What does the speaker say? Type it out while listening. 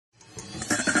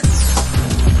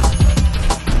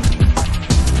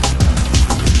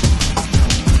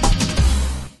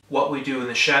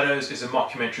the Shadows is a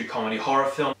mockumentary comedy horror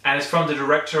film, and it's from the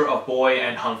director of Boy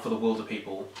and Hunt for the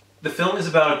Wilderpeople. The film is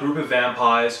about a group of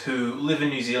vampires who live in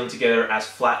New Zealand together as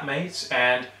flatmates,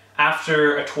 and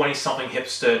after a 20-something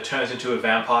hipster turns into a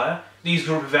vampire, these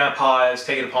group of vampires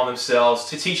take it upon themselves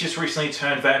to teach this recently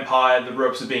turned vampire the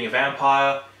ropes of being a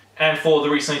vampire, and for the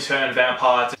recently turned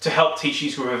vampire to help teach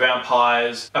these group of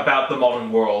vampires about the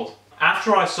modern world.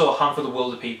 After I saw Hunt for the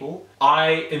Wilderpeople,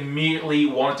 I immediately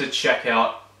wanted to check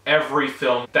out every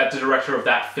film that the director of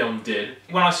that film did.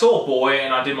 When I saw Boy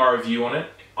and I did my review on it,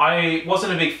 I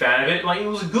wasn't a big fan of it. Like, it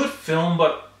was a good film,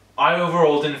 but I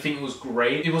overall didn't think it was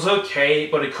great. It was okay,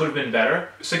 but it could have been better.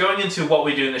 So going into What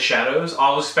We Do in the Shadows, I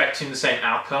was expecting the same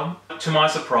outcome. To my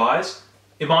surprise,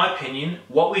 in my opinion,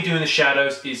 What We Do in the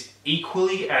Shadows is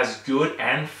equally as good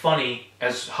and funny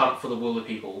as Hunt for the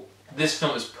Wilderpeople. This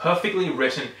film is perfectly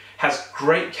written, has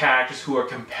great characters who are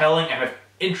compelling and have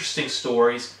interesting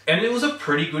stories, and it was a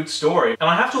pretty good story. And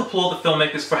I have to applaud the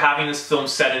filmmakers for having this film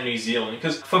set in New Zealand,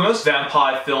 because for most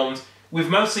vampire films, we've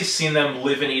mostly seen them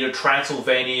live in either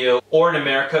Transylvania or in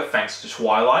America thanks to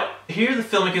Twilight. Here the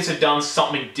filmmakers have done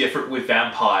something different with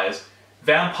vampires.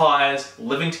 Vampires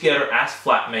living together as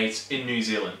flatmates in New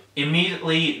Zealand.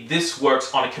 Immediately, this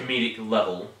works on a comedic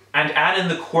level. And add in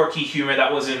the quirky humor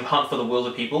that was in Hunt for the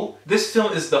Wilderpeople. This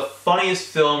film is the funniest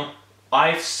film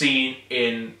I've seen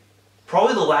in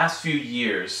probably the last few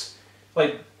years.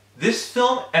 Like, this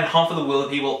film and Hunt for the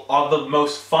Wilderpeople are the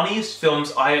most funniest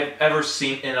films I have ever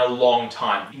seen in a long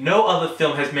time. No other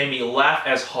film has made me laugh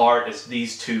as hard as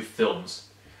these two films.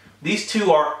 These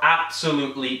two are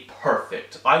absolutely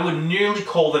perfect. I would nearly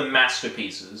call them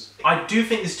masterpieces. I do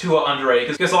think these two are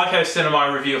underrated, because like I said in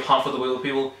my review of Hunt for the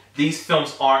Wilderpeople, these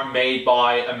films aren't made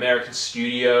by American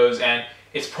studios, and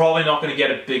it's probably not going to get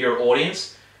a bigger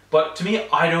audience. But to me,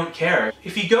 I don't care.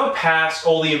 If you go past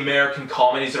all the American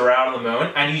comedies that are out at the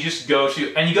moment, and you just go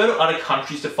to other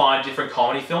countries to find different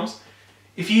comedy films,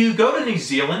 if you go to New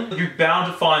Zealand, you're bound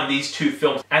to find these two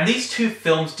films. And these two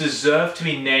films deserve to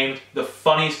be named the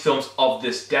funniest films of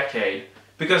this decade,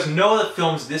 because no other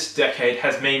films this decade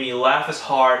has made me laugh as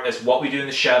hard as What We Do in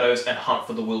the Shadows and Hunt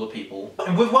for the Wilderpeople.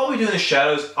 And with What We Do in the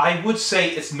Shadows, I would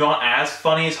say it's not as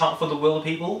funny as Hunt for the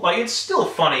Wilderpeople. Like, it's still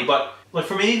funny, but like,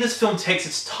 for me, this film takes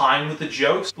its time with the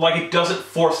jokes. Like, it doesn't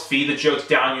force feed the jokes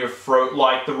down your throat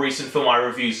like the recent film I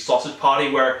reviewed, Sausage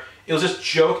Party, where it was just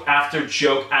joke after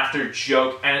joke after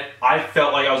joke, and I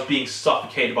felt like I was being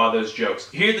suffocated by those jokes.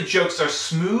 Here the jokes are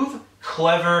smooth,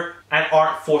 clever, and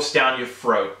aren't forced down your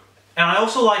throat. And I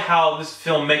also like how this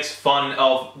film makes fun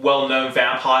of well-known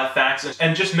vampire facts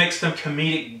and just makes them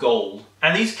comedic gold.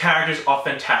 And these characters are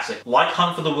fantastic. Like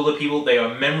Hunt for the Wilderpeople, they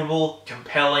are memorable,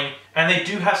 compelling, and they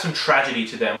do have some tragedy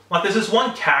to them. Like, there's this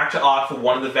one character arc for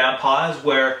one of the vampires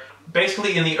where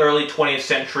basically in the early 20th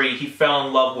century he fell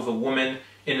in love with a woman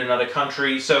in another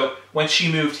country, so when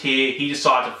she moved here he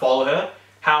decided to follow her.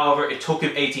 However, it took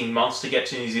him 18 months to get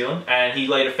to New Zealand, and he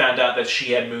later found out that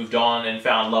she had moved on and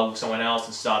found love with someone else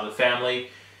and started a family.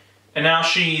 And now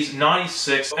she's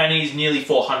 96 and he's nearly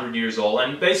 400 years old.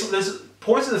 And basically there's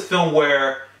points in the film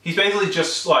where he's basically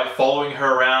just like following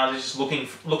her around, he's just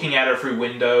looking at her through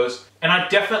windows. And I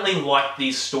definitely like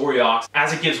these story arcs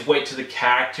as it gives weight to the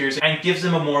characters and gives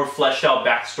them a more fleshed out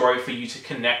backstory for you to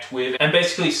connect with and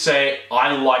basically say,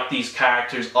 I like these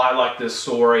characters, I like this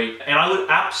story, and I would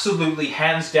absolutely,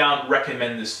 hands down,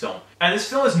 recommend this film. And this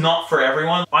film is not for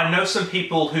everyone. I know some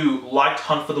people who liked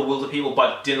Hunt for the Wilderpeople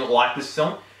but didn't like this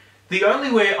film. The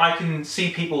only way I can see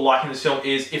people liking this film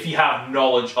is if you have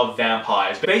knowledge of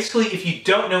vampires. Basically, if you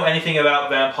don't know anything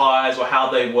about vampires or how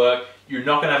they work, you're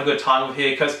not going to have a good time with here,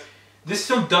 because this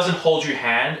film doesn't hold your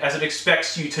hand as it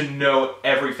expects you to know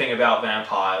everything about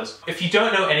vampires. If you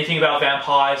don't know anything about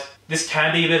vampires, this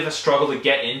can be a bit of a struggle to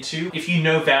get into. If you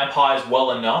know vampires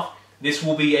well enough, this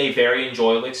will be a very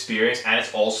enjoyable experience, and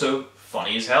it's also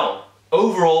funny as hell.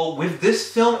 Overall, with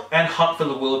this film and Hunt for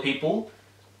the Wilderpeople,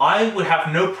 I would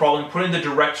have no problem putting the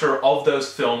director of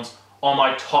those films on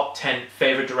my top 10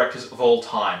 favorite directors of all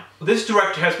time. This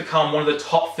director has become one of the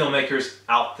top filmmakers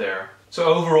out there. So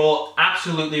overall,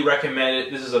 absolutely recommend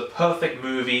it. This is a perfect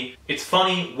movie. It's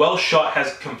funny, well shot,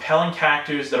 has compelling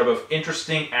characters that are both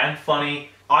interesting and funny.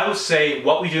 I would say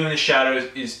What We Do in the Shadows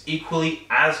is equally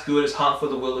as good as Hunt for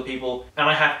the Wilderpeople, and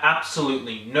I have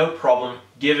absolutely no problem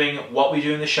giving What We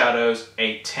Do in the Shadows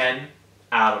a 10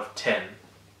 out of 10.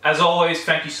 As always,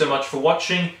 thank you so much for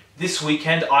watching. This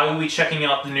weekend I will be checking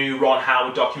out the new Ron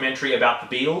Howard documentary about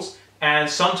the Beatles. And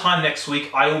sometime next week,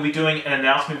 I will be doing an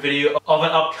announcement video of an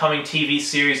upcoming TV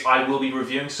series I will be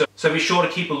reviewing, so be sure to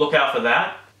keep a lookout for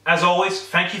that. As always,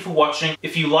 thank you for watching.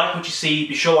 If you like what you see,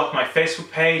 be sure to like my Facebook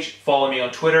page, follow me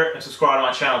on Twitter, and subscribe to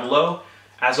my channel below.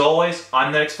 As always,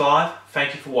 I'm NETX5,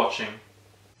 thank you for watching.